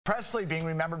Presley being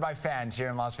remembered by fans here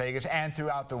in Las Vegas and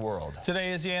throughout the world.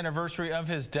 Today is the anniversary of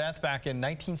his death back in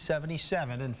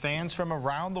 1977, and fans from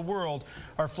around the world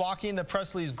are flocking to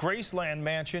Presley's Graceland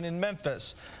mansion in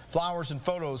Memphis. Flowers and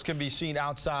photos can be seen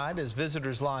outside as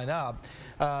visitors line up.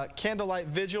 Candlelight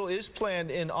vigil is planned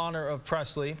in honor of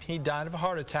Presley. He died of a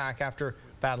heart attack after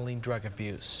battling drug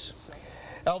abuse.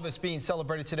 Elvis being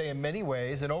celebrated today in many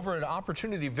ways, and over at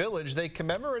Opportunity Village, they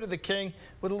commemorated the king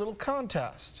with a little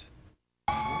contest.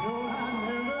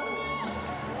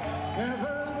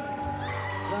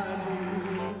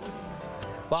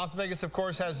 Las Vegas, of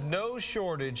course, has no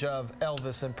shortage of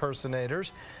Elvis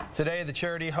impersonators. Today, the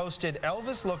charity hosted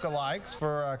Elvis lookalikes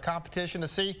for a competition to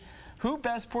see who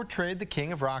best portrayed the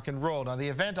king of rock and roll. Now, the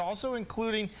event also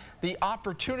including the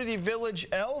Opportunity Village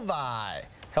Elvi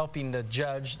helping to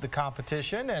judge the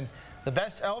competition. And the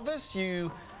best Elvis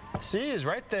you see is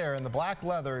right there in the black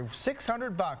leather.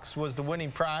 $600 was the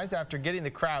winning prize after getting the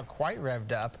crowd quite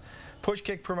revved up. Push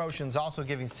Kick Promotions also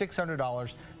giving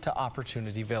 $600 to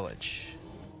Opportunity Village.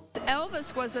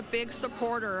 Elvis was a big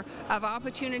supporter of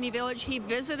Opportunity Village. He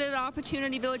visited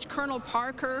Opportunity Village. Colonel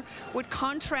Parker would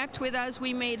contract with us.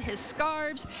 We made his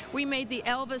scarves. We made the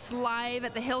Elvis live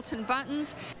at the Hilton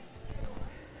buttons.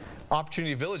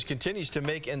 Opportunity Village continues to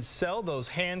make and sell those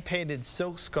hand-painted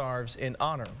silk scarves in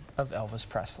honor of Elvis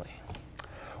Presley.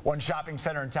 One shopping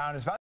center in town is about